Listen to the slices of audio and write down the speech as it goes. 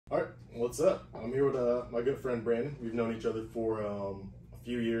What's up? I'm here with my good friend Brandon. We've known each other for a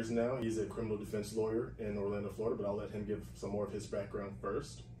few years now. He's a criminal defense lawyer in Orlando, Florida, but I'll let him give some more of his background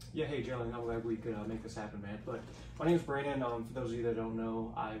first. Yeah, hey, Jalen, I'm glad we could make this happen, man. But my name is Brandon. For those of you that don't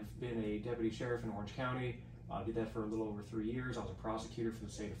know, I've been a deputy sheriff in Orange County. I did that for a little over 3 years. I was a prosecutor for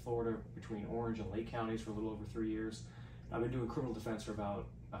the state of Florida between Orange and Lake counties for a little over 3 years. I've been doing criminal defense for about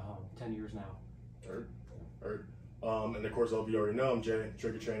 10 years now. Heard. And of course, all of you already know, I'm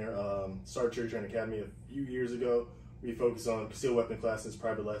Jaiydatriggertrainer. Started Jaiydatriggertrainer Academy a few years ago. We focus on concealed weapon classes,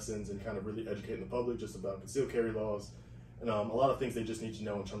 private lessons, and kind of really educating the public just about concealed carry laws and a lot of things they just need to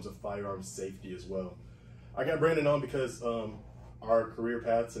know in terms of firearms safety as well. I got Brandon on because our career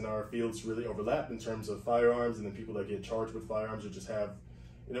paths and our fields really overlap in terms of firearms, and then people that get charged with firearms or just have,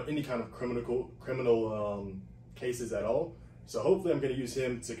 any kind of criminal cases at all. So hopefully I'm going to use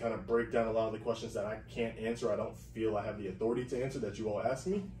him to kind of break down a lot of the questions that I can't answer. I don't feel I have the authority to answer that you all ask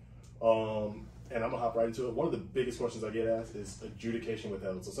me. And I'm going to hop right into it. One of the biggest questions I get asked is adjudication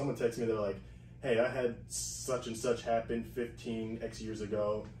withheld. So someone texts me, they're like, hey, I had such and such happen 15x years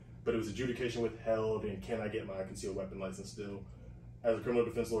ago, but it was adjudication withheld, and can I get my concealed weapon license still? As a criminal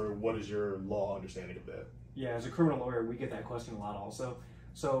defense lawyer, what is your law understanding of that? Yeah, as a criminal lawyer, we get that question a lot also.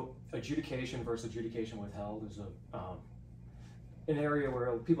 So adjudication versus adjudication withheld is an area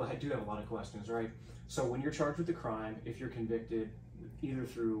where people do have a lot of questions, right? So when you're charged with a crime, if you're convicted, either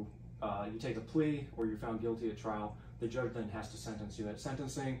through you take a plea or you're found guilty at trial, the judge then has to sentence you. At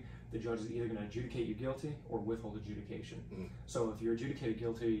sentencing, the judge is either going to adjudicate you guilty or withhold adjudication. So if you're adjudicated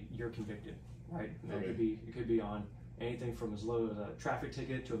guilty, you're convicted, right? And it could be on anything from as low as a traffic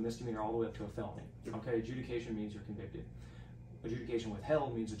ticket to a misdemeanor all the way up to a felony. Okay, adjudication means you're convicted. Adjudication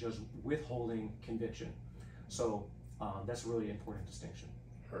withheld means a judge withholding conviction. So that's a really important distinction.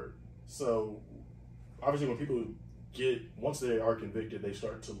 Heard. So obviously when people once they are convicted, they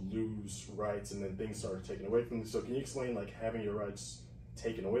start to lose rights and then things start taken away from them. So can you explain like having your rights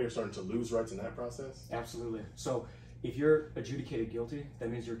taken away or starting to lose rights in that process? Absolutely. So if you're adjudicated guilty, that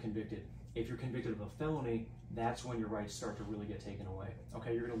means you're convicted. If you're convicted of a felony, that's when your rights start to really get taken away.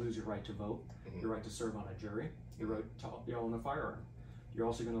 Okay, you're going to lose your right to vote, your right to serve on a jury, your right to own a firearm. You're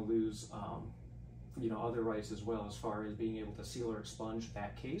also going to lose other rights as well, as far as being able to seal or expunge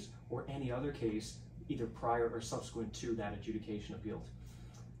that case or any other case either prior or subsequent to that adjudication of guilt.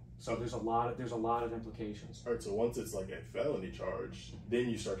 So there's a lot of implications. All right, so once it's like a felony charge, then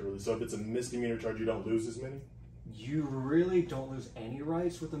you start to lose. So if it's a misdemeanor charge, you don't lose as many? You really don't lose any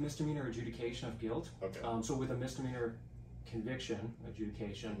rights with a misdemeanor adjudication of guilt. Okay. So with a misdemeanor conviction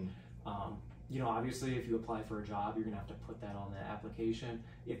adjudication, obviously if you apply for a job, you're gonna have to put that on the application.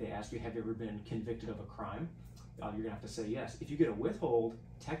 If they ask you, have you ever been convicted of a crime? You're gonna have to say yes. If you get a withhold,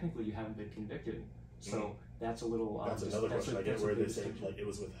 technically you haven't been convicted. So that's a little. That's another question I get where they say like it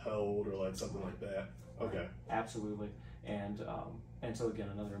was withheld or like something like that. Okay. Absolutely, and so again,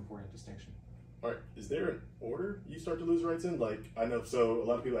 another important distinction. All right, is there an order you start to lose rights in? Like I know, so a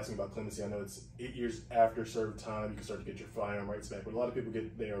lot of people asking about clemency. I know it's 8 years after served time you can start to get your firearm rights back, but a lot of people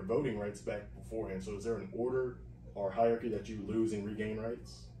get their voting rights back beforehand. So is there an order or hierarchy that you lose and regain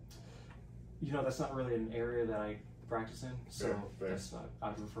rights? That's not really an area that I practice in, so fair.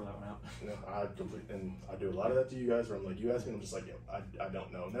 I'd refer that one out. And I do a lot of that to you guys where I'm like, you ask me, I'm just like, I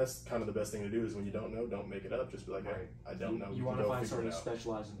don't know. And that's kind of the best thing to do is when you don't know, don't make it up. Just be like, hey, I don't know. You want to find someone who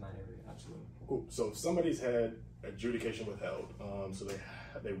specializes in that area, absolutely. Cool. So if somebody's had adjudication withheld, so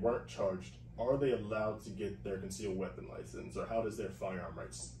they weren't charged, are they allowed to get their concealed weapon license, or how does their firearm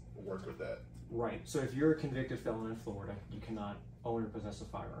rights work with that? Right. So if you're a convicted felon in Florida, you cannot own or possess a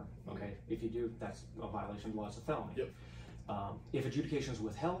firearm. Okay. If you do, that's a violation of the law. It's a felony. Yep. If adjudication is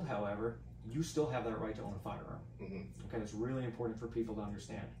withheld, however, you still have that right to own a firearm. Okay. That's really important for people to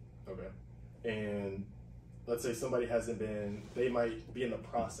understand. Okay. And let's say somebody they might be in the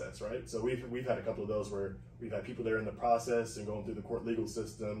process, right? So we've had a couple of those where we've had people that are in the process and going through the court legal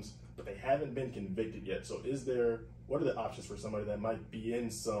systems, but they haven't been convicted yet. So what are the options for somebody that might be in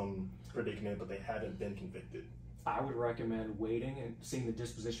some predicament, but they haven't been convicted? I would recommend waiting and seeing the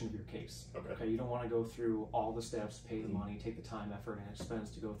disposition of your case. Okay. You don't want to go through all the steps, pay the money, take the time, effort, and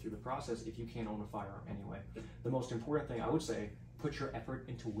expense to go through the process if you can't own a firearm anyway. The most important thing I would say, put your effort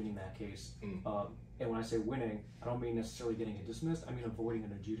into winning that case. And when I say winning, I don't mean necessarily getting it dismissed. I mean avoiding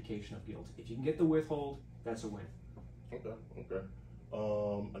an adjudication of guilt. If you can get the withhold, that's a win. Okay.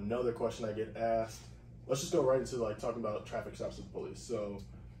 Another question I get asked, let's just go right into like talking about traffic stops with police. So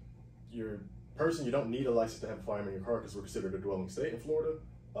you don't need a license to have a firearm in your car because we're considered a dwelling state in Florida.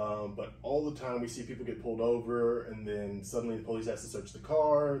 But all the time we see people get pulled over and then suddenly the police has to search the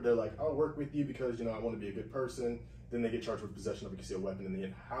car. They're like, I'll work with you because, I want to be a good person. then they get charged with possession of a concealed weapon in the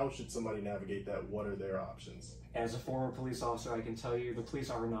end. How should somebody navigate that? What are their options? As a former police officer, I can tell you the police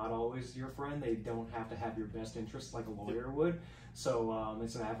are not always your friend. They don't have to have your best interests like a lawyer would. So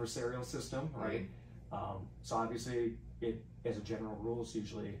it's an adversarial system, right? So obviously, as a general rule, it's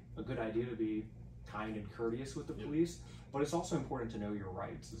usually a good idea to be kind and courteous with the police, but it's also important to know your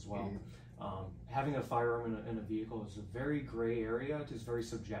rights as well. Having a firearm in a vehicle is a very gray area. It is very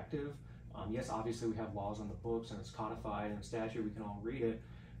subjective. Yes, obviously we have laws on the books and it's codified in the statute. We can all read it.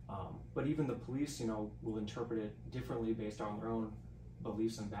 But even the police, will interpret it differently based on their own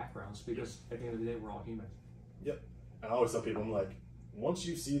beliefs and backgrounds, because at the end of the day, we're all human. Yep. And I always tell people, I'm like, once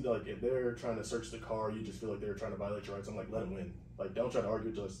you see, like, if they're trying to search the car, you just feel like they're trying to violate your rights, I'm like, let them win. Like, don't try to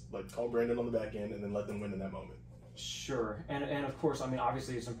argue, just, like, call Brandon on the back end and then let them win in that moment. Sure. And of course, I mean,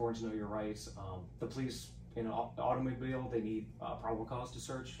 obviously it's important to know your rights. The police in an automobile, they need probable cause to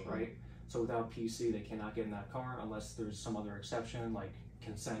search, right? So without PC, they cannot get in that car unless there's some other exception, like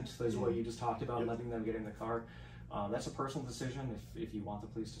consent, is what you just talked about, letting them get in the car. That's a personal decision if you want the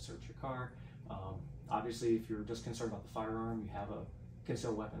police to search your car. Obviously, if you're just concerned about the firearm, you have a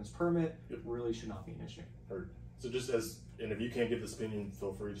concealed weapons permit, it really should not be an issue. Heard. So just and if you can't give this opinion,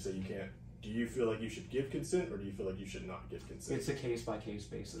 feel free to say you can't. Do you feel like you should give consent, or do you feel like you should not give consent? It's a case-by-case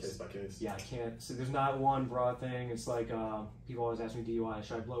basis. Case-by-case? Yeah, I can't. So there's not one broad thing. It's like people always ask me DUI,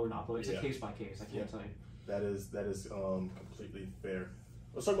 should I blow or not blow? It's a case-by-case. I can't tell you. That is completely fair.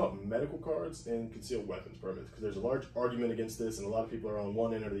 Let's talk about medical cards and concealed weapons permits, because there's a large argument against this, and a lot of people are on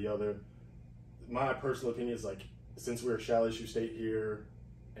one end or the other. My personal opinion is, like, since we're a shall issue state here,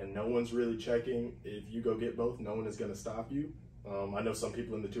 and no one's really checking, if you go get both, no one is going to stop you. I know some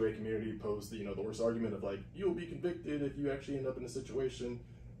people in the 2A community pose the worst argument of, like, you'll be convicted if you actually end up in a situation,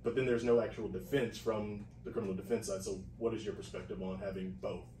 but then there's no actual defense from the criminal defense side. So what is your perspective on having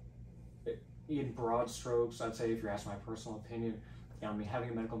both? In broad strokes, I'd say, if you're asking my personal opinion, I mean,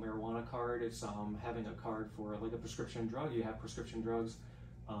 having a medical marijuana card, it's having a card for like a prescription drug. You have prescription drugs,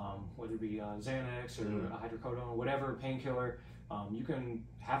 whether it be Xanax or hydrocodone, whatever, painkiller. You can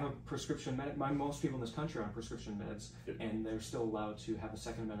have a prescription most people in this country are on prescription meds, and they're still allowed to have a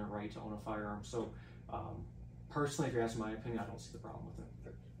Second Amendment right to own a firearm. So personally, if you're asking my opinion, I don't see the problem with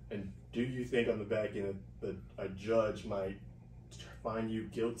it. And do you think on the back end that a judge might find you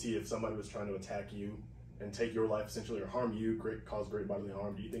guilty if somebody was trying to attack you and take your life essentially, or harm you, cause great bodily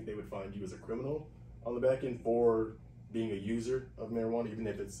harm? Do you think they would find you as a criminal on the back end for being a user of marijuana, even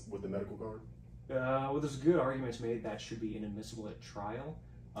if it's with the medical card? Well, there's good arguments made that should be inadmissible at trial,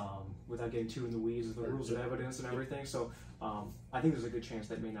 without getting too in the weeds of the rules of evidence and everything. So I think there's a good chance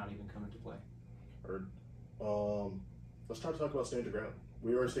that may not even come into play. Heard. Let's try to talk about stand your ground.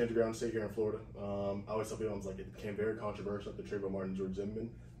 We are a stand your ground state here in Florida. I always tell people, it became very controversial after Trayvon Martin and George Zimmerman.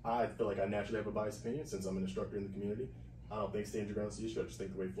 I feel like I naturally have a biased opinion since I'm an instructor in the community. I don't think stand your ground is the issue. I just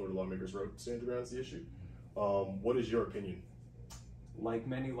think the way Florida lawmakers wrote stand your ground is the issue. What is your opinion? Like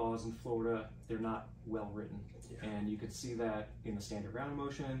many laws in Florida, they're not well written. And you could see that in the stand your ground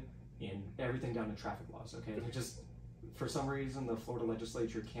motion, in everything down to traffic laws, okay? They're just, for some reason, the Florida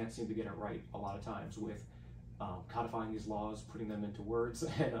legislature can't seem to get it right a lot of times with codifying these laws, putting them into words,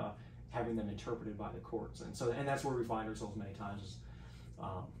 and having them interpreted by the courts. And that's where we find ourselves many times.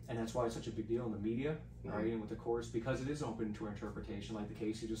 And that's why it's such a big deal in the media, right, and with the courts, because it is open to interpretation. Like the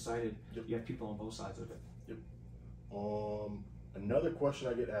case you just cited, you have people on both sides of it. Another question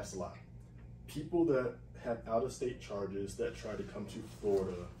I get asked a lot: people that have out-of-state charges that try to come to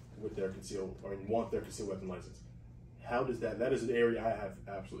Florida with their concealed or want their concealed weapon license. How does that is an area I have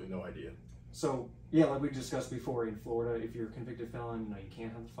absolutely no idea. So yeah, like we discussed before, in Florida, if you're a convicted felon, you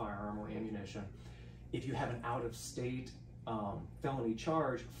can't have the firearm or ammunition. If you have an out-of-state felony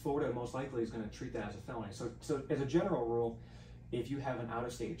charge, Florida most likely is going to treat that as a felony. So as a general rule, if you have an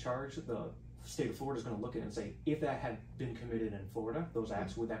out-of-state charge, the state of Florida is going to look at it and say, if that had been committed in Florida, those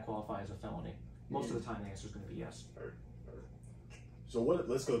acts, would that qualify as a felony? Most of the time, the answer is going to be yes. So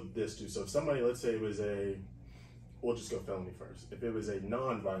let's go this too. So if somebody, let's say it was we'll just go felony first. If it was a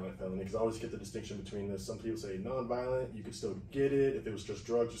non-violent felony, because I always get the distinction between this. Some people say non-violent, you could still get it if it was just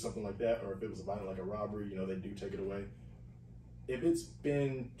drugs or something like that, or if it was a violent, like a robbery, they do take it away. If it's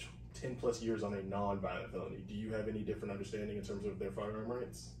been 10 plus years on a non-violent felony, do you have any different understanding in terms of their firearm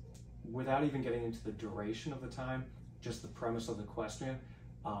rights? Without even getting into the duration of the time, just the premise of the question,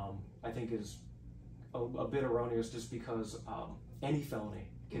 I think is a bit erroneous, just because any felony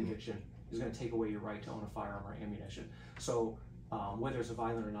conviction is going to take away your right to own a firearm or ammunition. So whether it's a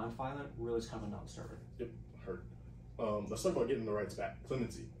violent or non-violent, really is kind of a non-starter. Yep, heard. Let's talk about getting the rights back.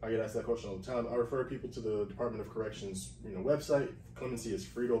 Clemency. I get asked that question all the time. I refer people to the Department of Corrections website. Clemency is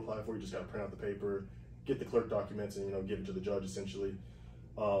free to apply for. You just got to print out the paper get the clerk documents and, you know, give it to the judge essentially.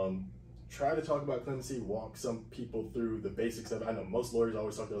 Try to talk about clemency, walk some people through the basics of it. I know most lawyers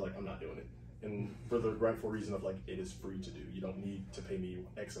always talk, they're like, I'm not doing it. And for the rightful reason of like, it is free to do. You don't need to pay me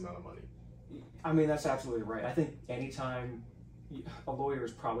X amount of money. I mean, that's absolutely right. I think anytime a lawyer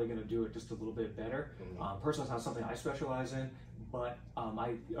is probably going to do it just a little bit better. Personally, it's not something I specialize in, but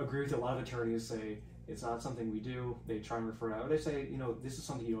I agree with a lot of attorneys say it's not something we do. They try and refer out. They say, you know, this is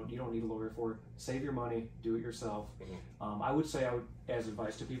something you don't need a lawyer for. Save your money, do it yourself. I would say, as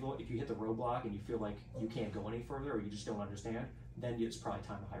advice to people, if you hit the roadblock and you feel like you can't go any further or you just don't understand, then it's probably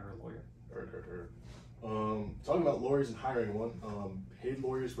time to hire a lawyer. Talking about lawyers and hiring one, paid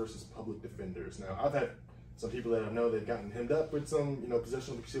lawyers versus public defenders. Now, I've had some people that I know they've gotten hemmed up with some, you know,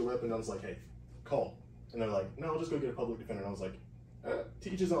 possession of a concealed weapon. And I was like, hey, call. And they're like, no, I'll just go get a public defender. And I was like,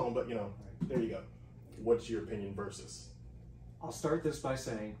 to each his own, but you know, there you go. What's your opinion versus? I'll start this by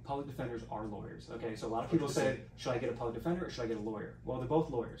saying public defenders are lawyers. Okay, so a lot of people say, should I get a public defender or should I get a lawyer? Well, they're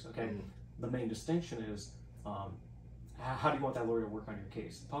both lawyers. Okay, the main distinction is how do you want that lawyer to work on your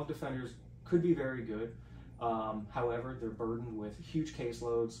case? Public defenders could be very good. However, they're burdened with huge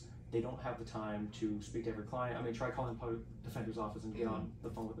caseloads. They don't have the time to speak to every client. I mean, try calling the public defender's office and get on the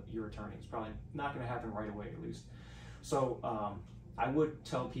phone with your attorney. It's probably not going to happen right away, at least. So I would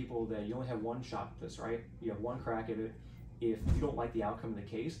tell people that you only have one shot at this, right? You have one crack at it. If you don't like the outcome of the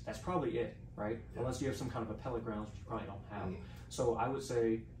case, that's probably it, right? Yeah. Unless you have some kind of appellate grounds, which you probably don't have. So I would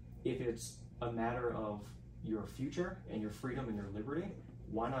say if it's a matter of your future and your freedom and your liberty,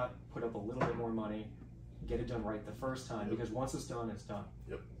 why not put up a little bit more money, get it done right the first time, because once it's done, it's done.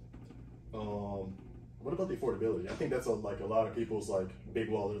 What about the affordability? I think that's like a lot of people's like big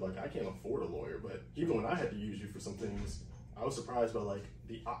wall. They're like, I can't afford a lawyer, but even when I had to use you for some things, I was surprised by like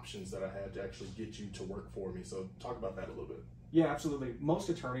the options that I had to actually get you to work for me. So talk about that a little bit. Yeah, absolutely. Most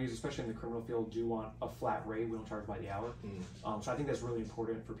attorneys, especially in the criminal field, do want a flat rate. We don't charge by the hour. So I think that's really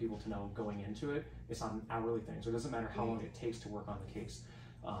important for people to know going into it. It's not an hourly thing, so it doesn't matter how long it takes to work on the case.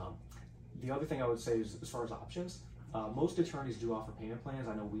 The other thing I would say is, as far as options, most attorneys do offer payment plans.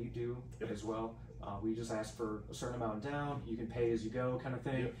 I know we do as well. We just ask for a certain amount down. You can pay as you go, kind of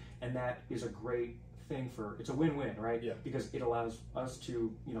thing, and that is a great thing it's a win-win, right? Because it allows us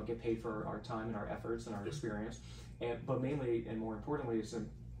to, you know, get paid for our time and our efforts and our experience, but mainly and more importantly is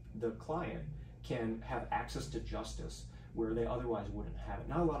the client can have access to justice where they otherwise wouldn't have it.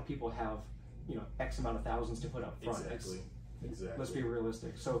 Not a lot of people have, you know, X amount of thousands to put up front. Exactly. Let's be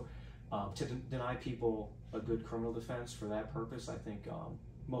realistic. So to deny people a good criminal defense for that purpose, I think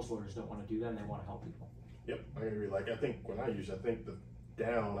most lawyers don't want to do that, and they want to help people. Yep, I agree. Like, I think when I think the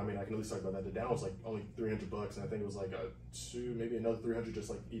down, I mean, I can at least talk about that. The down was like only $300, and I think it was like maybe another 300 just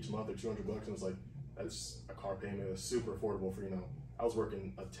like each month, or $200, and it was like, that's a car payment. It was super affordable for, you know, I was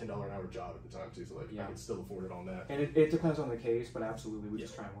working a $10 an hour job at the time too, so like I could still afford it on that. And it depends on the case, but absolutely, we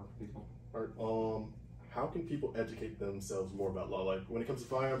just try and work with people. All right. How can people educate themselves more about law? Like when it comes to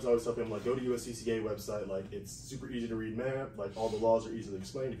firearms, I always tell them like go to USCCA website. Like it's super easy to read map. Like all the laws are easily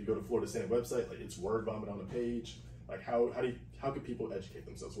explained. If you go to Florida Senate website, like it's word vomit on the page. Like how can people educate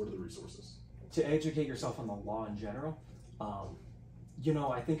themselves? What are the resources? To educate yourself on the law in general, you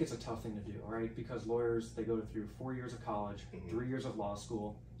know, I think it's a tough thing to do, right? Because lawyers, they go through 4 years of college, 3 years of law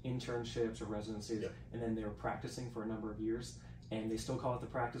school, internships or residencies, and then they're practicing for a number of years. And they still call it the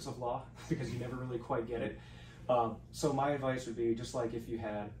practice of law because you never really quite get it. So my advice would be, just like if you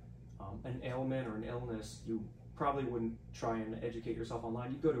had an ailment or an illness, you probably wouldn't try and educate yourself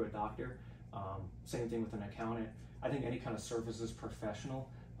online. You'd go to a doctor. Same thing with an accountant. I think any kind of services professional,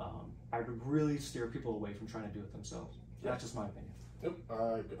 I would really steer people away from trying to do it themselves. That's just my opinion. Yep,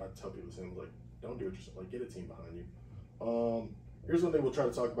 I tell people the same, like, don't do it yourself, like, get a team behind you. Here's one thing we'll try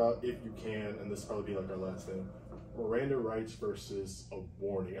to talk about if you can, and this will probably be like our last thing. Miranda rights versus a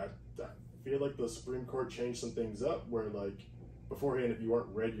warning. I feel like the Supreme Court changed some things up where, like, beforehand, if you weren't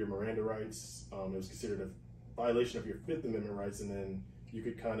read your Miranda rights, it was considered a violation of your Fifth Amendment rights, and then you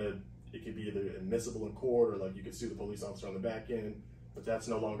could it could be either admissible in court or like you could sue the police officer on the back end, but that's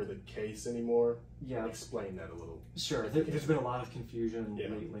no longer the case anymore. Explain that a little. Sure. There's been a lot of confusion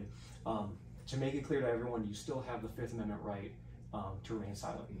lately. To make it clear to everyone, you still have the Fifth Amendment right to remain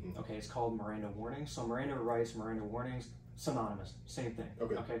silent. Okay, it's called Miranda warnings. So Miranda rights, Miranda warnings, synonymous, same thing.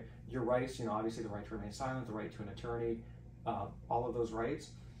 Okay, your rights, you know, obviously the right to remain silent, the right to an attorney, all of those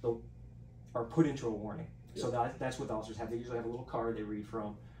rights are put into a warning. So that's what the officers have. They usually have a little card they read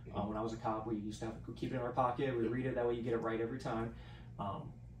from. When I was a cop, we used to keep it in our pocket. We read it, that way you get it right every time.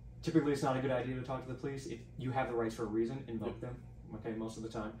 Typically, it's not a good idea to talk to the police. If you have the rights for a reason, invoke them, okay, most of the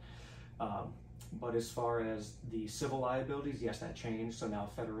time. But as far as the civil liabilities, yes, that changed. So now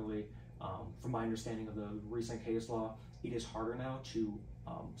federally, From my understanding of the recent case law, it is harder now to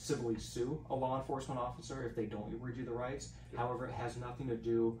civilly sue a law enforcement officer if they don't read you the rights. However, it has nothing to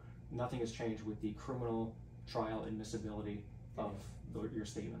do, nothing has changed with the criminal trial admissibility of your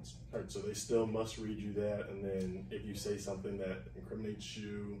statements. All right, so they still must read you that, and then if you say something that incriminates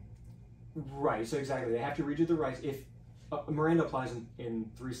you. Right, so exactly, they have to read you the rights. If Miranda applies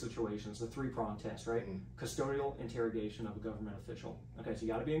in three situations, the three-prong test, right? Custodial interrogation of a government official. Okay, so you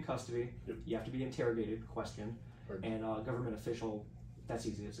got to be in custody, you have to be interrogated, questioned, and a government official, that's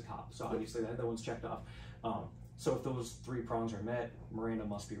easy, it's a cop. So obviously that one's checked off. So if those three prongs are met, Miranda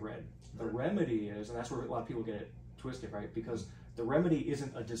must be read. The remedy is, and that's where a lot of people get it twisted, right? Because the remedy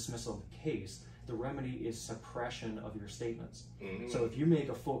isn't a dismissal of the case, the remedy is suppression of your statements. So if you make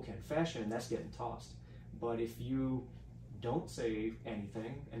a full confession, that's getting tossed. But if you don't say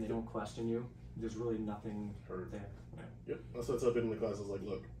anything and they don't question you, there's really nothing there. Yep, that's what I tell people in the class. I was like,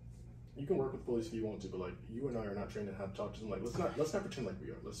 look, you can work with police if you want to, but like you and I are not trained in how to talk to them. Like let's not pretend like we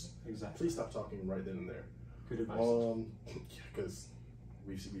are. Let's please stop talking right then and there. Good advice. Because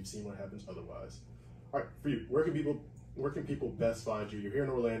we've seen what happens otherwise. All right, for you, where can people best find you? You're here in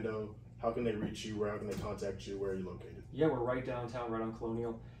Orlando. How can they reach you? How can they contact you? Where are you located? Yeah, we're right downtown, right on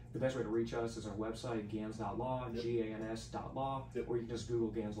Colonial. The best way to reach us is our website, gans.law, GANS.law, or you can just Google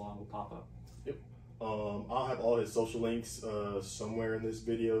Gans Law and we'll pop up. Yep. I'll have all his social links somewhere in this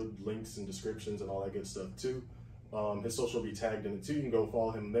video, links and descriptions and all that good stuff too. His social will be tagged in it too. You can go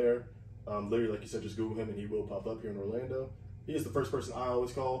follow him there. Literally, like you said, just Google him and he will pop up here in Orlando. He is the first person I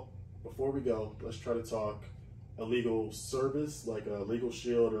always call. Before we go, let's try to talk a legal service, like a legal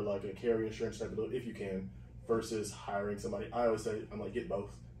shield or like a carrier insurance type of deal, if you can, versus hiring somebody. I always say, I'm like, get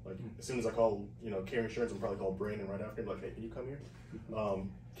both. Like as soon as I call, carrier insurance, I'm probably call Brandon right after. I'm like, hey, can you come here?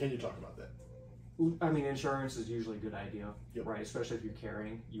 Can you talk about that? I mean, insurance is usually a good idea, right? Especially if you're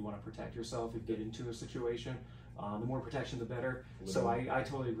carrying, you want to protect yourself. If you get into a situation, the more protection, the better. So I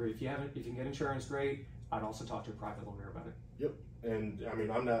totally agree. If you can get insurance, great. I'd also talk to a private lawyer about it. Yep. And I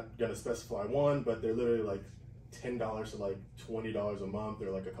mean, I'm not gonna specify one, but they're literally like $10 to like $20 a month.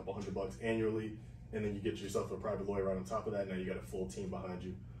 They're like a couple $100 annually, and then you get yourself a private lawyer right on top of that. Now you got a full team behind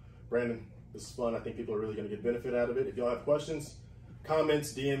you. Brandon, this is fun. I think people are really gonna get benefit out of it. If y'all have questions,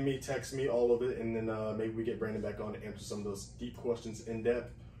 comments, DM me, text me, all of it, and then maybe we get Brandon back on to answer some of those deep questions in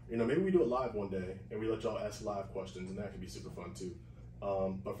depth. Maybe we do it live one day and we let y'all ask live questions, and that could be super fun too.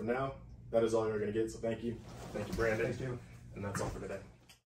 But for now, that is all you're gonna get. So thank you, Brandon. Thanks, Jim. And that's all for today.